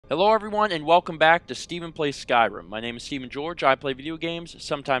Hello everyone and welcome back to StephenPlays Skyrim. My name is Stephen George. I play video games.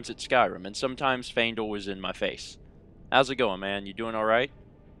 Sometimes it's Skyrim, and sometimes Faendal is in my face. How's it going, man? You doing alright?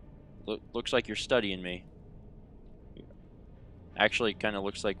 Looks like you're studying me. Actually, kind of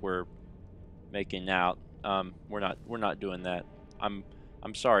looks like we're making out. We're not doing that. I'm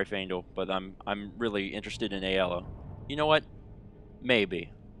sorry, Faendal, but I'm really interested in Aella. You know what?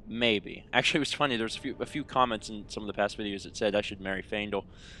 Maybe. Actually, it was funny. There's a few comments in some of the past videos that said I should marry Faendal.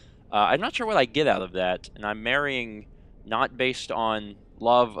 I'm not sure what I get out of that, and I'm marrying not based on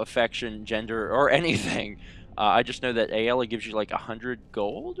love, affection, gender, or anything. I just know that Aella gives you like 100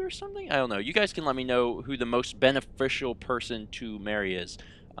 gold or something? I don't know. You guys can let me know who the most beneficial person to marry is.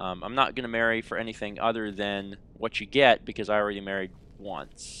 I'm not going to marry for anything other than what you get, because I already married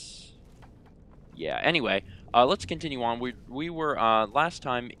once. Yeah, anyway, let's continue on. We were last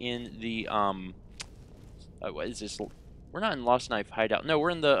time in the, what is this? We're not in Lost Knife Hideout. No,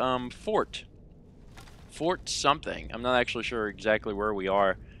 we're in the fort. Fort something. I'm not actually sure exactly where we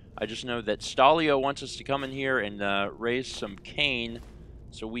are. I just know that Stalleo wants us to come in here and raise some cane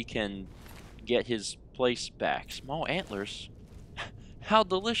so we can get his place back. Small antlers? How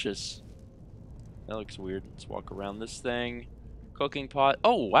delicious. That looks weird. Let's walk around this thing. Cooking pot.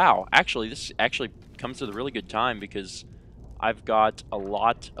 Oh, wow. Actually, this actually comes at a really good time because I've got a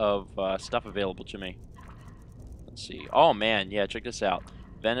lot of stuff available to me. Let's see. Oh, man. Yeah, check this out.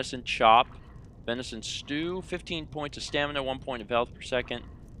 Venison chop. Venison stew. 15 points of stamina, 1 point of health per second.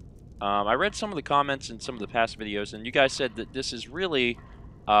 I read some of the comments in some of the past videos, and you guys said that this is really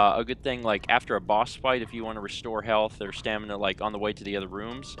a good thing, like, after a boss fight, if you want to restore health or stamina, like, on the way to the other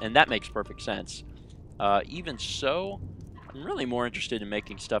rooms. And that makes perfect sense. Even so, I'm really more interested in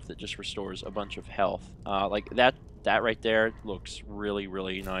making stuff that just restores a bunch of health. Like, that right there looks really,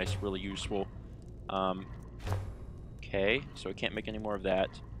 really nice, really useful. Okay, so I can't make any more of that.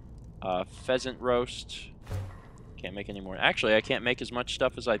 Pheasant roast. Can't make any more. Actually, I can't make as much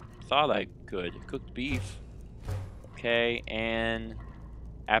stuff as I thought I could. Cooked beef. Okay, and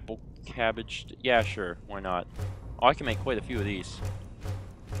apple cabbage. Yeah, sure. Why not? Oh, I can make quite a few of these.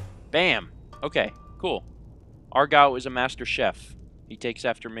 Bam! Okay, cool. Argyle is a master chef. He takes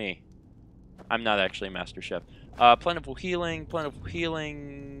after me. I'm not actually a master chef. Plentiful healing.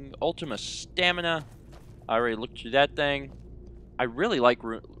 Ultima stamina. I already looked through that thing. I really like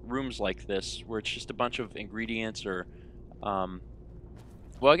rooms like this, where it's just a bunch of ingredients, or,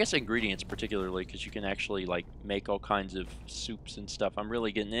 well, I guess ingredients particularly, because you can actually, like, make all kinds of soups and stuff. I'm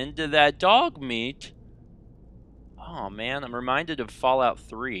really getting into that dog meat. Oh, man, I'm reminded of Fallout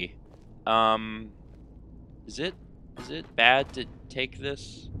 3. Is it bad to take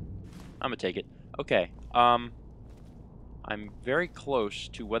this? I'm gonna take it. Okay, I'm very close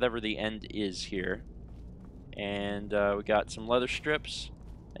to whatever the end is here. And we got some leather strips.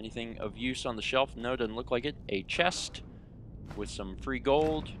 Anything of use on the shelf? No, doesn't look like it. A chest with some free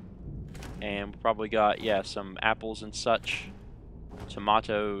gold. And we probably got, yeah, some apples and such.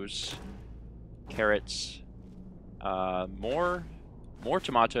 Tomatoes. Carrots. More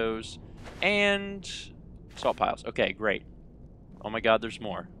tomatoes. And salt piles. Okay, great. Oh my god, there's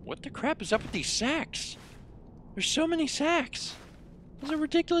more. What the crap is up with these sacks? There's so many sacks. There's a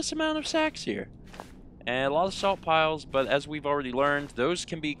ridiculous amount of sacks here. And a lot of salt piles, but as we've already learned, those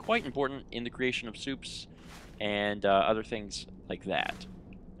can be quite important in the creation of soups and other things like that.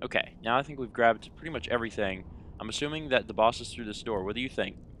 Okay, now I think we've grabbed pretty much everything. I'm assuming that the boss is through this door. What do you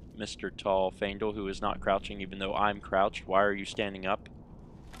think, Mr. Tall Faendal, who is not crouching even though I'm crouched? Why are you standing up?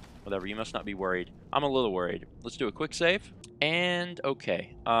 Whatever, you must not be worried. I'm a little worried. Let's do a quick save. And,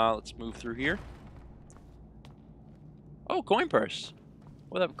 okay, let's move through here. Oh, coin purse.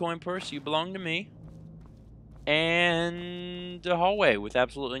 What up, coin purse? You belong to me. And a hallway with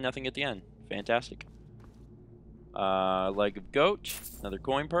absolutely nothing at the end. Fantastic. Leg of goat. Another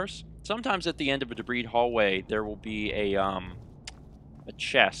coin purse. Sometimes at the end of a debris hallway, there will be a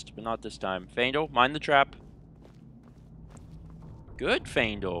chest, but not this time. Faendal, mind the trap. Good,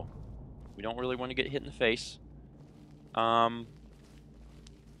 Faendal. We don't really want to get hit in the face.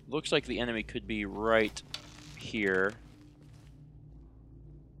 Looks like the enemy could be right here.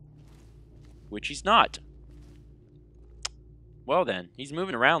 Which he's not. Well then, he's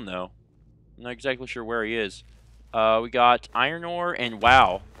moving around though. I'm not exactly sure where he is. We got iron ore and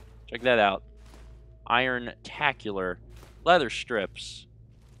wow. Check that out. Iron-tacular. Leather strips.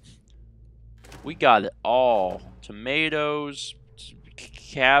 We got it all. Tomatoes.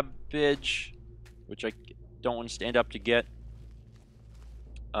 Cabbage. Which I don't want to stand up to get.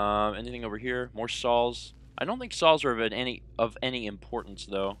 Anything over here? More saws. I don't think saws are of any importance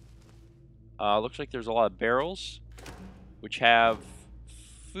though. Looks like there's a lot of barrels, which have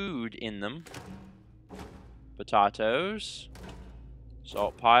food in them. Potatoes.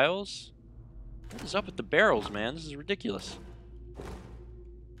 Salt piles. What is up with the barrels, man? This is ridiculous.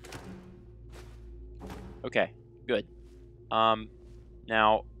 Okay, good.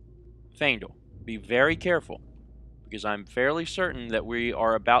 Now, Faendal, be very careful, because I'm fairly certain that we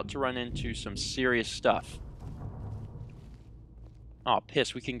are about to run into some serious stuff. Oh,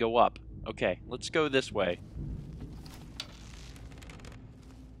 piss, we can go up. Okay, let's go this way.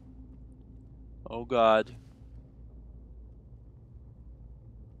 Oh, God.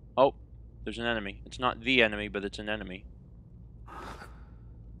 Oh, there's an enemy. It's not the enemy, but it's an enemy.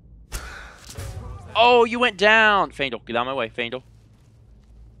 Oh, you went down! Faendal, get out of my way, Faendal.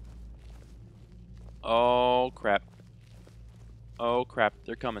 Oh, crap. Oh, crap.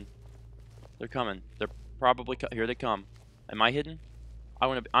 They're coming. They're coming. They're probably... Here they come. Am I hidden?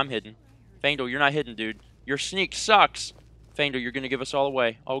 I'm hidden. Faendal, you're not hidden, dude. Your sneak sucks! Faendal, you're gonna give us all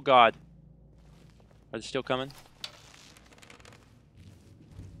away. Oh, God. Are they still coming?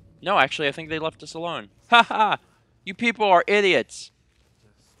 No, actually, I think they left us alone. Haha! You people are idiots!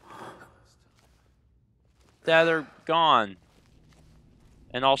 They're gone.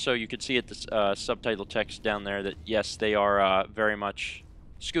 And also, you could see at the subtitle text down there that, yes, they are very much...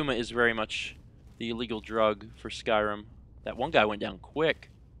 Skooma is very much the illegal drug for Skyrim. That one guy went down quick.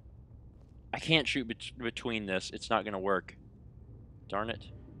 I can't shoot between this. It's not going to work. Darn it.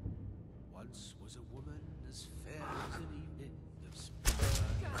 Once was a woman as fair as an evening of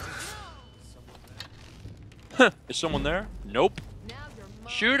spring. Is someone there? Nope.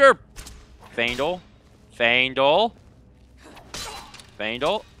 Shoot her! Faendal. Faendal.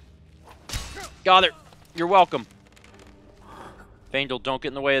 Faendal. Got her. You're welcome. Faendal, don't get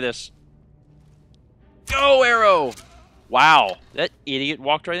in the way of this. Go, arrow! Wow, that idiot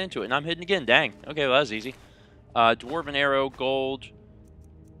walked right into it, and I'm hidden again. Dang. Okay, well, that was easy. Dwarven arrow, gold.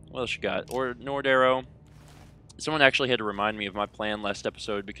 What else you got? Or Nord arrow. Someone actually had to remind me of my plan last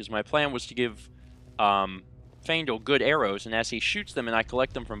episode, because my plan was to give Faendal good arrows, and as he shoots them and I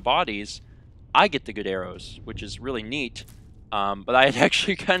collect them from bodies, I get the good arrows, which is really neat. But I had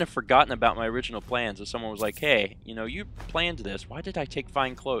actually kind of forgotten about my original plan, so someone was like, hey, you know, you planned this. Why did I take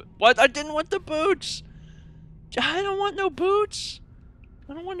fine clothes? What? I didn't want the boots! I don't want no boots!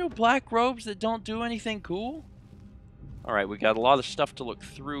 I don't want no black robes that don't do anything cool. Alright, we got a lot of stuff to look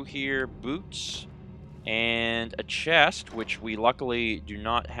through here. Boots. And a chest, which we luckily do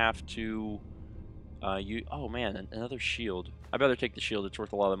not have to use. Oh man, another shield. I better take the shield, it's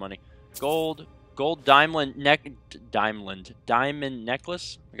worth a lot of money. Gold diamond necklace.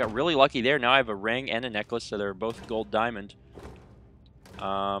 I got really lucky there. Now I have a ring and a necklace, so they're both gold diamond.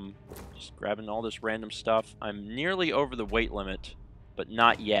 Just grabbing all this random stuff. I'm nearly over the weight limit, but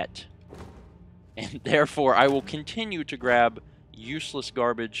not yet. And therefore, I will continue to grab useless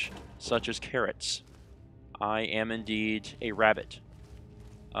garbage such as carrots. I am indeed a rabbit.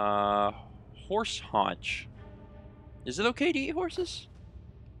 Horse haunch. Is it okay to eat horses?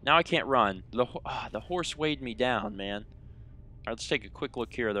 Now I can't run. The horse weighed me down, man. Alright, let's take a quick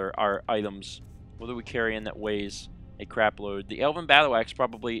look here at our items. What are we carrying that weighs a crap load? The elven battle axe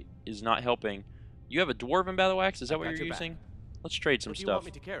probably is not helping. You have a dwarven battle axe? Is that what you're using? Let's trade some stuff. You want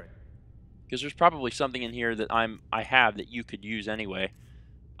me to carry? Because there's probably something in here that I have that you could use anyway.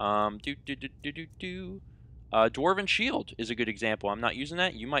 Dwarven shield is a good example. I'm not using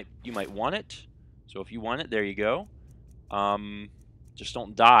that. You might want it. So if you want it, there you go. Just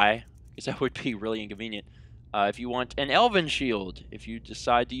don't die, because that would be really inconvenient. If you want an elven shield, if you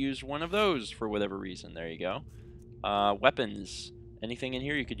decide to use one of those for whatever reason, there you go. Weapons, anything in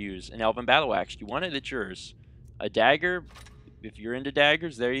here you could use. An elven battle axe, you want it, it's yours. A dagger, if you're into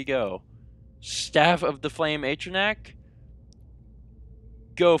daggers, there you go. Staff of the Flame Atronak,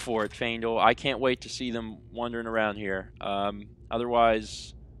 go for it, Faendal. I can't wait to see them wandering around here.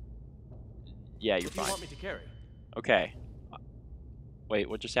 Otherwise, yeah, you're fine. You want me to carry? Okay. Wait,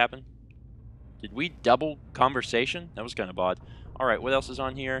 what just happened? Did we double conversation? That was kind of odd. Alright, what else is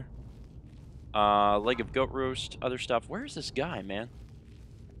on here? Leg of goat roast, other stuff. Where's this guy, man?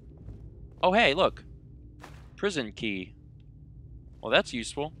 Oh, hey, look. Prison key. Well, that's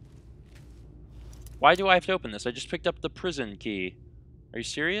useful. Why do I have to open this? I just picked up the prison key. Are you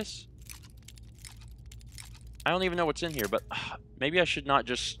serious? I don't even know what's in here, but maybe I should not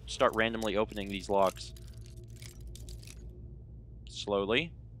just start randomly opening these locks.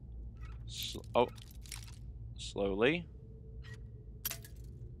 Slowly. Slowly.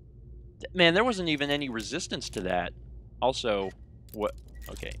 Man, there wasn't even any resistance to that. Also, what?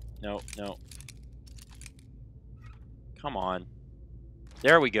 Okay, no. Come on.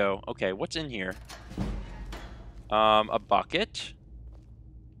 There we go. Okay, what's in here? A bucket.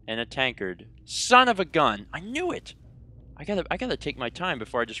 and a tankard. Son of a gun! I knew it! I gotta take my time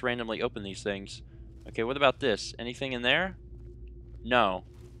before I just randomly open these things. Okay, what about this? Anything in there? No.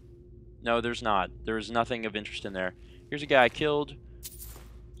 No, there's not. There is nothing of interest in there. Here's a guy I killed.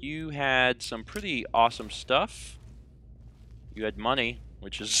 You had some pretty awesome stuff. You had money,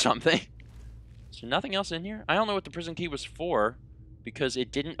 which is something. So nothing else in here? I don't know what the prison key was for, because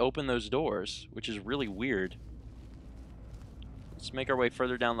it didn't open those doors, which is really weird. Let's make our way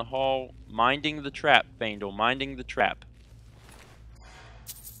further down the hall. Minding the trap, Faendal. Minding the trap.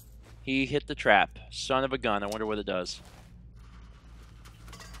 He hit the trap. Son of a gun. I wonder what it does.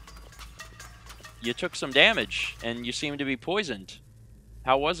 You took some damage, and you seem to be poisoned.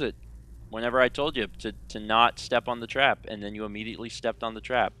 How was it? Whenever I told you to not step on the trap, and then you immediately stepped on the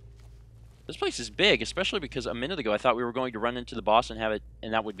trap. This place is big, especially because a minute ago I thought we were going to run into the boss and have it,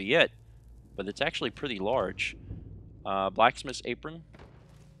 and that would be it. But it's actually pretty large. Blacksmith's apron.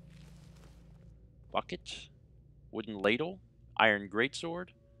 Bucket. Wooden ladle. Iron greatsword.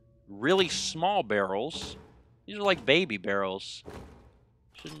 Really small barrels. These are like baby barrels.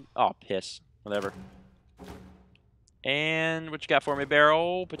 Shouldn't... Oh, piss. Whatever. And what you got for me,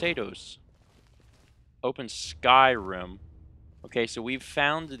 barrel? Potatoes. Open Skyrim. Okay, so we've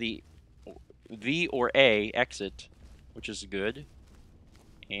found the V or A exit, which is good.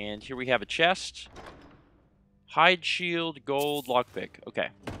 And here we have a chest. Hide shield, gold, lockpick. Okay.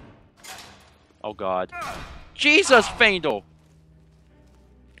 Oh, God. Jesus, Faendal!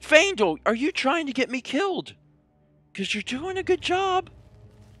 Faendal, are you trying to get me killed? Because you're doing a good job.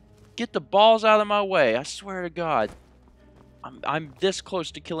 Get the balls out of my way. I swear to God. I'm this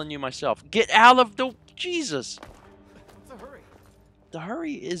close to killing you myself. Get out of the... Jesus. The hurry. The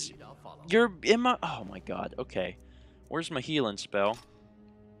hurry is... I'll follow. You're in my... Oh, my God. Okay. Where's my healing spell?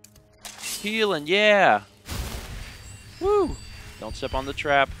 Healing, yeah. Woo. Don't step on the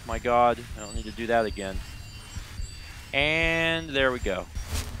trap. My God. I don't need to do that again. And there we go.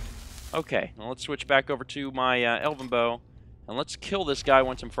 Okay. Well, let's switch back over to my elven bow. And let's kill this guy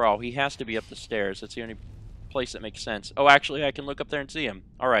once and for all. He has to be up the stairs. That's the only place that makes sense. Oh, actually, I can look up there and see him.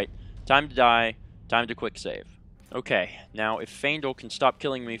 Alright. Time to die. Time to quick save. Okay. Now, if Faendal can stop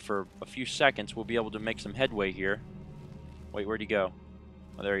killing me for a few seconds, we'll be able to make some headway here. Wait, where'd he go?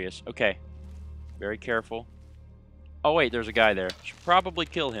 Oh, there he is. Okay. Very careful. Oh, wait, there's a guy there. Should probably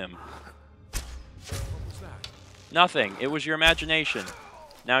kill him. What was that? Nothing. It was your imagination.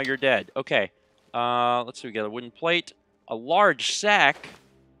 Now you're dead. Okay. Let's see. We got a wooden plate. A large sack.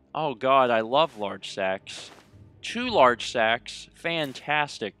 Oh, God, I love large sacks. 2 large sacks.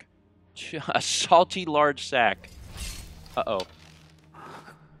 Fantastic. A salty large sack. Uh-oh.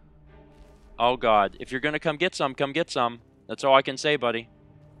 Oh, God. If you're going to come get some, come get some. That's all I can say, buddy.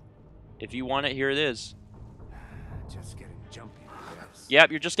 If you want it, here it is. Just getting jumpy, I guess.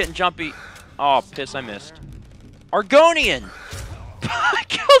 Yep, you're just getting jumpy. Oh, piss, I missed. Argonian! I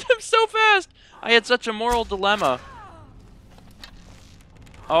killed him so fast! I had such a moral dilemma.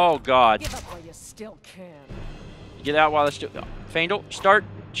 Oh, God. Give up while you still can. Get out while I still... Faendal, start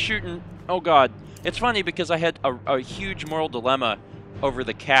shooting. Oh, God. It's funny because I had a huge moral dilemma over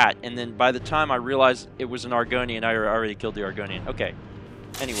the cat, and then by the time I realized it was an Argonian, I already killed the Argonian. Okay.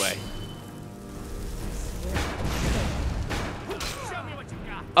 Anyway. Show me what you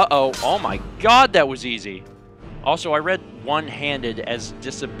got. Uh-oh. Oh, my God, that was easy. Also, I read one-handed as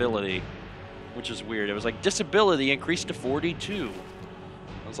disability, which is weird. It was like, disability increased to 42.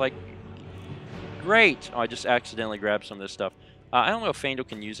 I was like, great. Oh, I just accidentally grabbed some of this stuff. I don't know if Faendal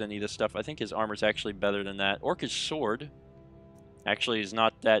can use any of this stuff. I think his armor's actually better than that. Orc's sword actually is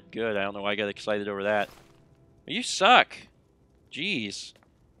not that good. I don't know why I got excited over that. You suck. Jeez.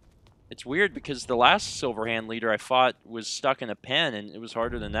 It's weird because the last Silverhand leader I fought was stuck in a pen, and it was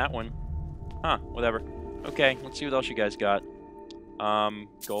harder than that one. Huh, whatever. Okay, let's see what else you guys got.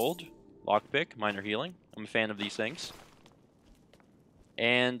 Gold, lockpick, minor healing. I'm a fan of these things.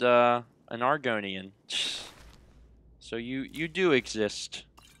 And, an Argonian. So you do exist.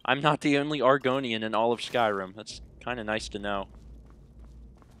 I'm not the only Argonian in all of Skyrim. That's kind of nice to know.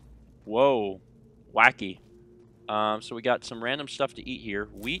 Whoa. Wacky. So we got some random stuff to eat here.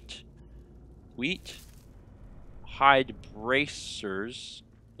 Wheat. Hide bracers.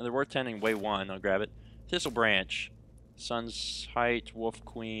 And they're worth 10 in way 1. I'll grab it. Thistle branch. Sun's height. Wolf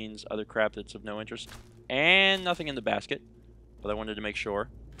queens. Other crap that's of no interest. And nothing in the basket. But I wanted to make sure.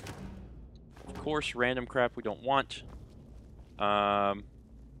 Of course, random crap we don't want. Iron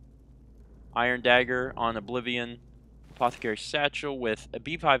dagger on Oblivion. Apothecary satchel with a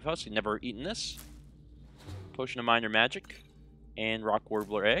B5 husk. Never eaten this. Potion of minor magic. And rock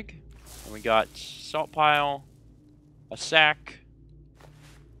warbler egg. And we got salt pile. A sack.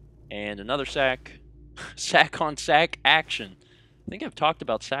 And another sack. Sack on sack action. I think I've talked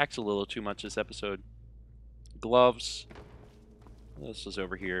about sacks a little too much this episode. Gloves. This is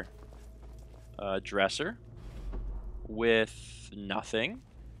over here. Dresser. With nothing.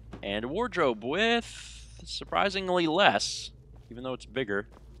 And a wardrobe with surprisingly less. Even though it's bigger.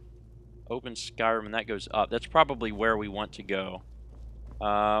 Open Skyrim and that goes up. That's probably where we want to go.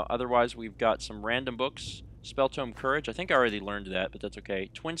 Otherwise, we've got some random books. Spell Tome Courage. I think I already learned that, but that's okay.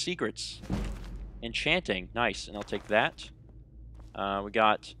 Twin Secrets. Enchanting. Nice. And I'll take that. We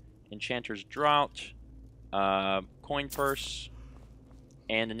got Enchanter's Drought. Coin Purse.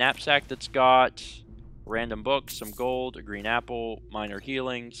 And a knapsack that's got random books, some gold, a green apple, minor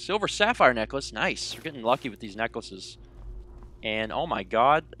healing, silver sapphire necklace. Nice. We're getting lucky with these necklaces. And, oh my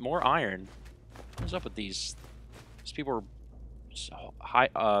god, more iron. What's up with these? These people are so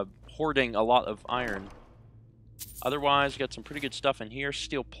hoarding a lot of iron. Otherwise, got some pretty good stuff in here.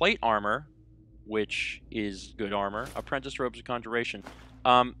 Steel plate armor, which is good armor. Apprentice robes of conjuration.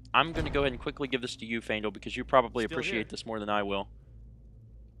 I'm going to go ahead and quickly give this to you, Faendal, because you probably appreciate this more than I will.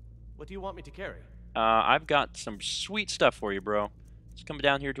 What do you want me to carry? I've got some sweet stuff for you, bro. Let's come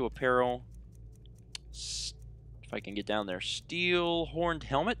down here to apparel. If I can get down there. Steel horned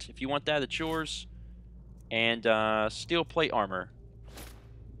helmet. If you want that, it's yours. And steel plate armor.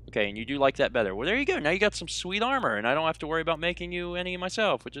 Okay, and you do like that better. Well, there you go. Now you got some sweet armor, and I don't have to worry about making you any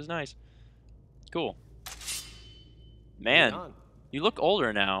myself, which is nice. Cool. Man, you look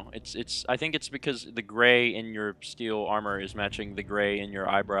older now. I think it's because the gray in your steel armor is matching the gray in your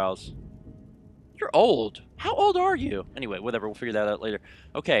eyebrows. You're old. How old are you? Anyway, whatever. We'll figure that out later.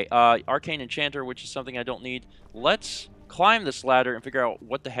 Okay, Arcane Enchanter, which is something I don't need. Let's climb this ladder and figure out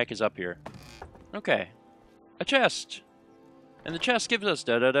what the heck is up here. Okay. A chest. And the chest gives us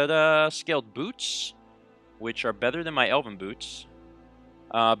scaled boots, which are better than my elven boots.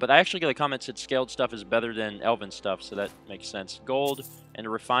 But I actually got a comment that said scaled stuff is better than elven stuff, so that makes sense. Gold and a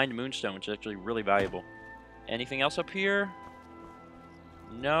refined moonstone, which is actually really valuable. Anything else up here?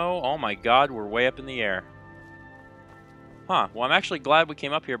 No. Oh my god, we're way up in the air. Huh. Well, I'm actually glad we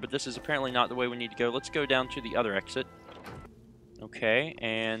came up here, but this is apparently not the way we need to go. Let's go down to the other exit. Okay,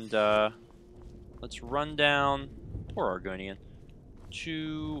 and let's run down... Poor Argonian.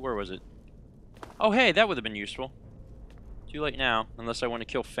 To... Where was it? Oh, hey, that would have been useful. Too late now, unless I want to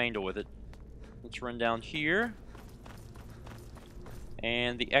kill Faendal with it. Let's run down here.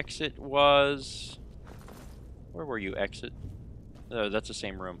 And the exit was... Where were you, exit? Oh, that's the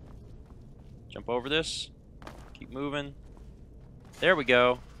same room. Jump over this. Keep moving. There we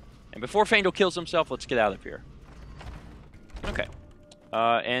go. And before Faendal kills himself, let's get out of here. Okay.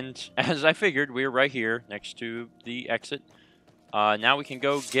 And as I figured, we're right here next to the exit. Now we can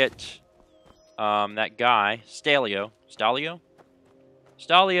go get that guy, Stalleo. Stalleo?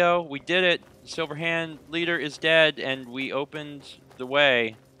 Stalleo, we did it. The Silverhand leader is dead, and we opened the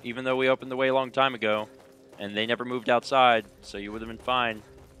way, even though we opened the way a long time ago. And they never moved outside, so you would have been fine.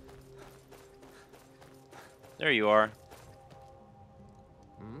 There you are.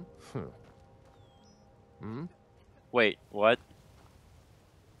 Wait, what?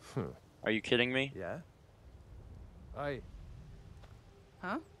 Are you kidding me? Yeah?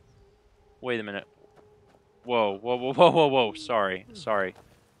 Huh? Wait a minute. Whoa, whoa, whoa, whoa, whoa, whoa. Sorry, sorry.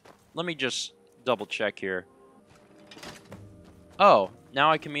 Let me just double check here. Oh,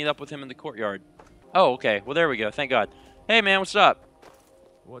 now I can meet up with him in the courtyard. Oh, okay. Well, there we go. Thank God. Hey, man, what's up?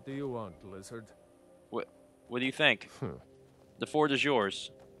 What do you want, lizard? What do you think? The fort is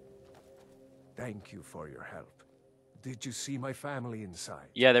yours. Thank you for your help. Did you see my family inside?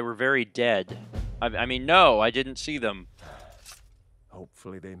 Yeah, they were very dead. I mean, no, I didn't see them.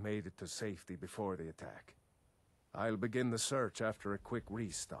 Hopefully they made it to safety before the attack. I'll begin the search after a quick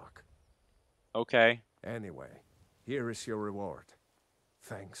restock. Okay. Anyway, here is your reward.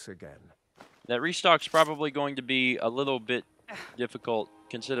 Thanks again. That restock's probably going to be a little bit difficult,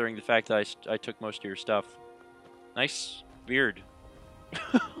 considering the fact that I took most of your stuff. Nice beard.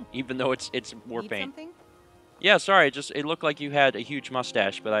 Even though it's war paint. Something? Yeah, sorry, it looked like you had a huge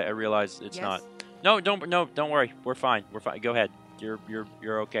mustache, but I realized it's not. No, don't worry. We're fine. We're fine. Go ahead.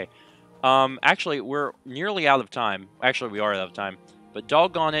 You're okay. Actually, we're nearly out of time. Actually, we are out of time. But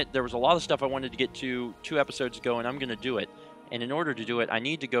doggone it, there was a lot of stuff I wanted to get to 2 episodes ago, and I'm going to do it. And in order to do it, I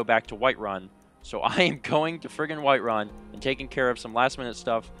need to go back to Whiterun. So I am going to friggin' Whiterun and taking care of some last-minute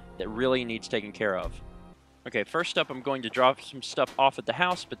stuff that really needs taken care of. Okay, first up, I'm going to drop some stuff off at the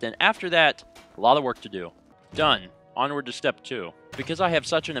house, but then after that, a lot of work to do. Done. Onward to step 2. Because I have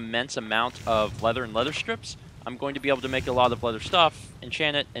such an immense amount of leather and leather strips, I'm going to be able to make a lot of leather stuff,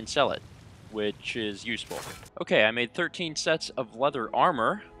 enchant it, and sell it, which is useful. Okay, I made 13 sets of leather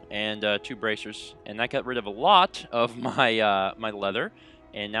armor, and 2 bracers, and that got rid of a lot of my my leather,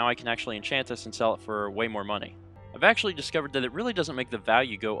 and now I can actually enchant this and sell it for way more money. I've actually discovered that it really doesn't make the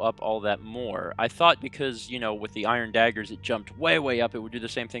value go up all that more. I thought because, you know, with the iron daggers it jumped way up, it would do the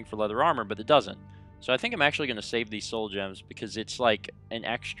same thing for leather armor, but it doesn't. So I think I'm actually going to save these soul gems because it's like an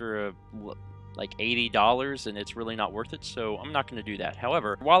extra like $80 and it's really not worth it, so I'm not going to do that.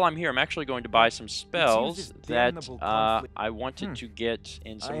 However, while I'm here, I'm actually going to buy some spells that I wanted to get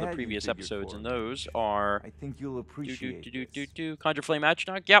in some of the previous episodes, and those are I think you'll appreciate Conjure Flame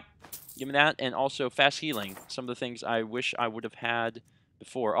Atronach, yep, give me that, and also Fast Healing, some of the things I wish I would have had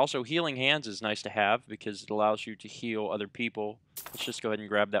before. Also, Healing Hands is nice to have because it allows you to heal other people. Let's just go ahead and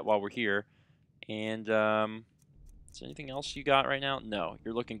grab that while we're here. And, is there anything else you got right now? No,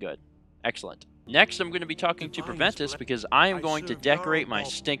 you're looking good. Excellent. Next, I'm going to be talking to Preventus because I am going to decorate my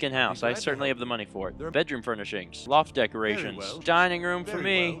stinking house. I certainly have the money for it. Bedroom furnishings, loft decorations, dining room for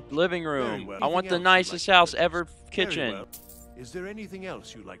me, living room. I want the nicest house ever, kitchen. Is there anything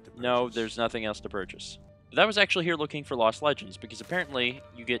else you'd like to purchase? No, there's nothing else to purchase. But I was actually here looking for Lost Legends because apparently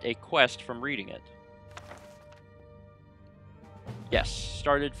you get a quest from reading it. Yes,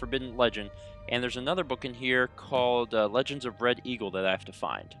 started Forbidden Legend. And there's another book in here called Legends of Red Eagle that I have to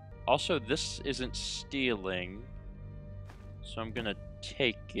find. Also, this isn't stealing, so I'm going to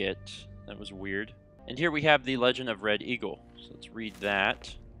take it. That was weird. And here we have the Legend of Red Eagle. So let's read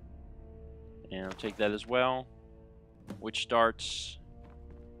that. And I'll take that as well. Which starts...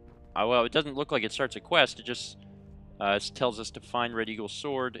 Oh, well, it doesn't look like it starts a quest. It just tells us to find Red Eagle's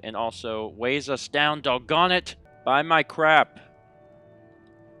sword and also weighs us down, doggone it! Buy my crap!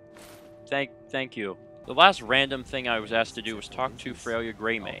 Thank you. The last random thing I was asked to do was talk to Freya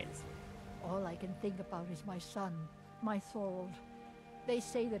Greymane. All I can think about is my son, my Thorold. They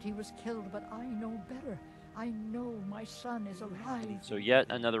say that he was killed, but I know better. I know my son is alive. So yet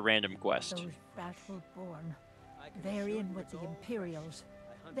another random quest. Those Battle-born. They're in with the Imperials.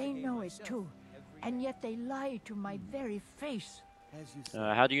 They know it too, and yet they lie to my very face.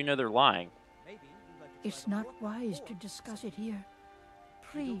 How do you know they're lying? It's not wise to discuss it here.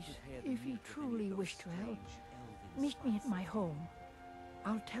 Please, if you truly wish to help, meet me at my home.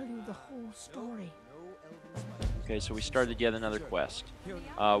 I'll tell you the whole story. Okay, so we started yet another quest.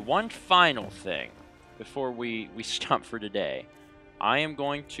 One final thing before we stop for today. I am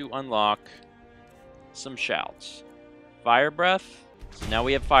going to unlock some shouts. Fire Breath. So now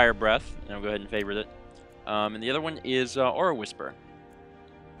we have Fire Breath, and I'll go ahead and favorite it. And the other one is Aura Whisper.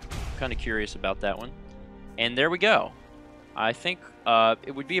 I'm kind of curious about that one. And there we go. I think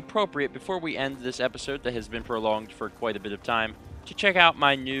it would be appropriate, before we end this episode that has been prolonged for quite a bit of time, to check out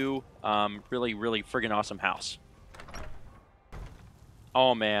my new, really friggin' awesome house.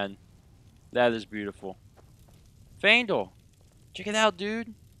 Oh, man. That is beautiful. Faendal, check it out,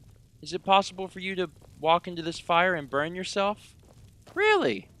 dude. Is it possible for you to walk into this fire and burn yourself?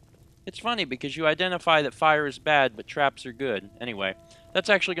 Really? It's funny because you identify that fire is bad, but traps are good. Anyway, that's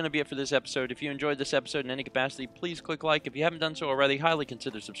actually going to be it for this episode. If you enjoyed this episode in any capacity, please click like. If you haven't done so already, highly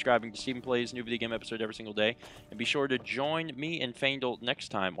consider subscribing to Stephen Plays, new video game episode every single day. And be sure to join me and Faendal next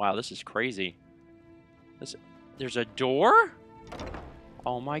time. Wow, this is crazy. There's a door?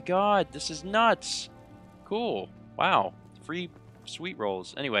 Oh my god, this is nuts. Cool. Wow. Free sweet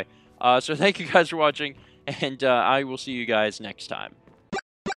rolls. Anyway, so thank you guys for watching, and I will see you guys next time.